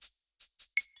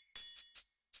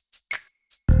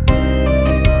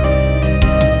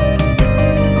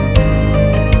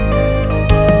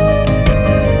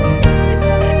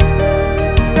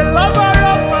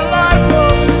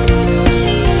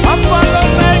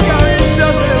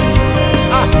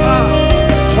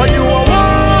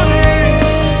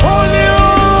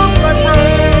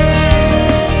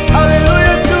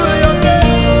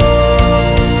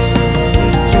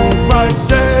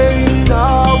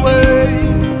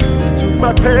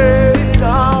my pain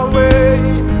away.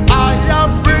 I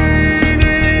am free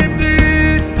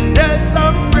indeed. Yes,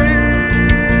 I'm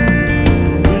free.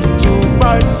 He took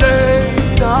my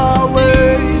shame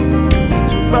away. He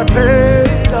took my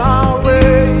pain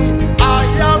away. I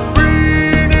am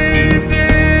free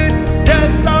indeed.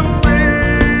 Yes, I'm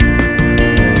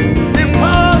free. He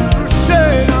passed through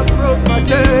shame and broke my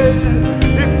chain.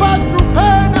 He passed through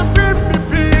pain and gave me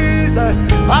peace.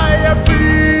 I am free.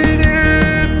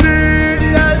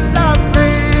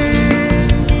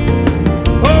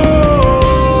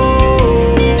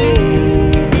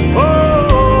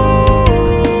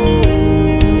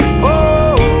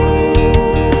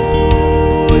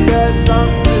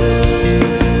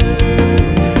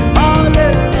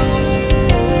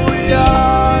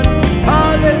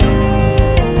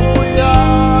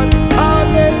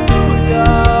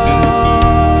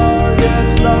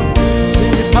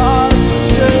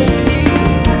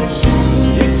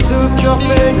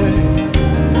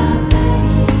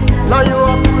 Now you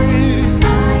are free.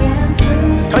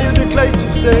 Can you declare to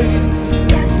say,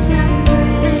 yes, I'm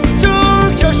free. He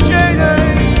took your shame.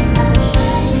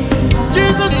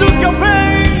 Jesus took your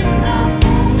pain.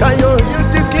 Can you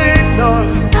declare it now?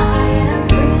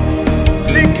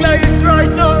 Declare it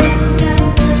right now.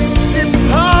 He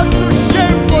passed through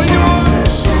shame for you.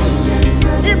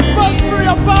 He passed through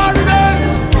your barrenness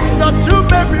that you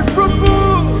may be fruitful.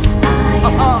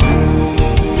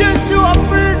 Yes, you are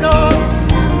free now.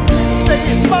 Say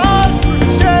he passed through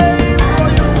shame for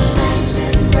you.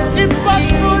 He passed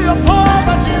through your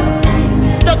poverty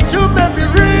that you may be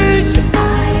rich.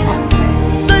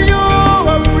 Say you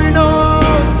are free now.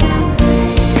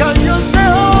 Can you say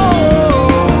oh?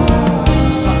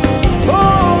 Oh,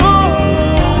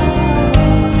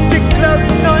 declare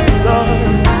it now,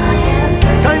 Lord.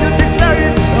 Can you declare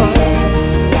it now?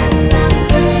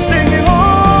 Sing it oh.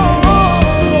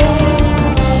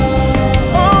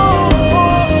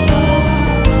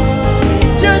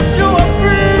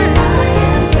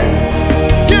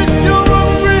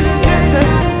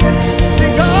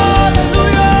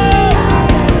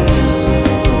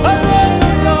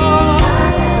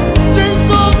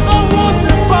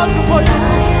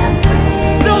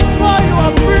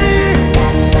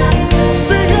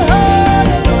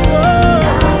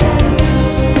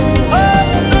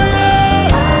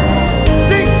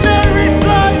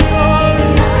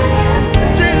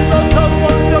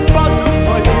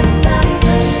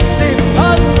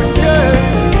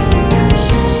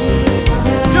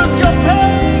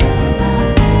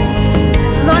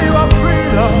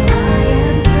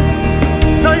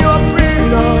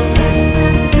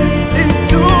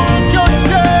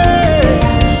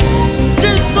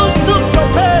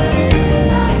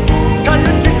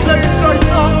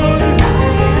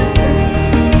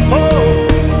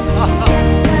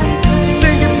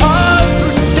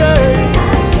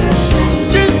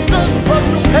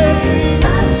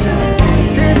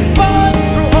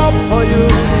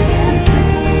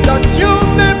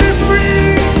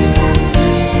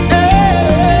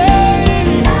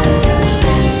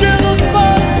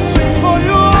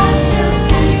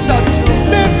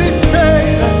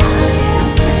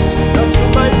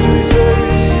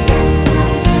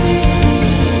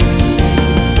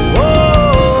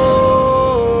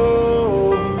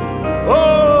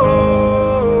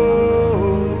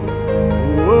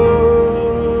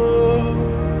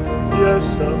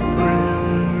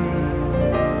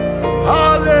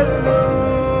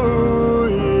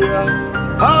 Hallelujah,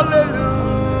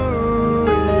 hallelujah,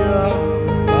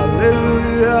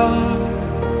 hallelujah.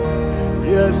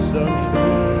 Yes, I'm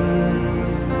free.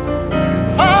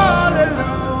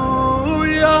 Hallelujah,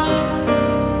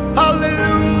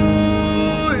 hallelujah,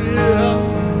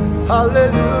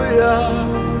 hallelujah.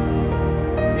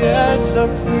 Yes, I'm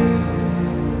free.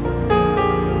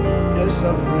 Yes,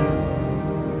 I'm free.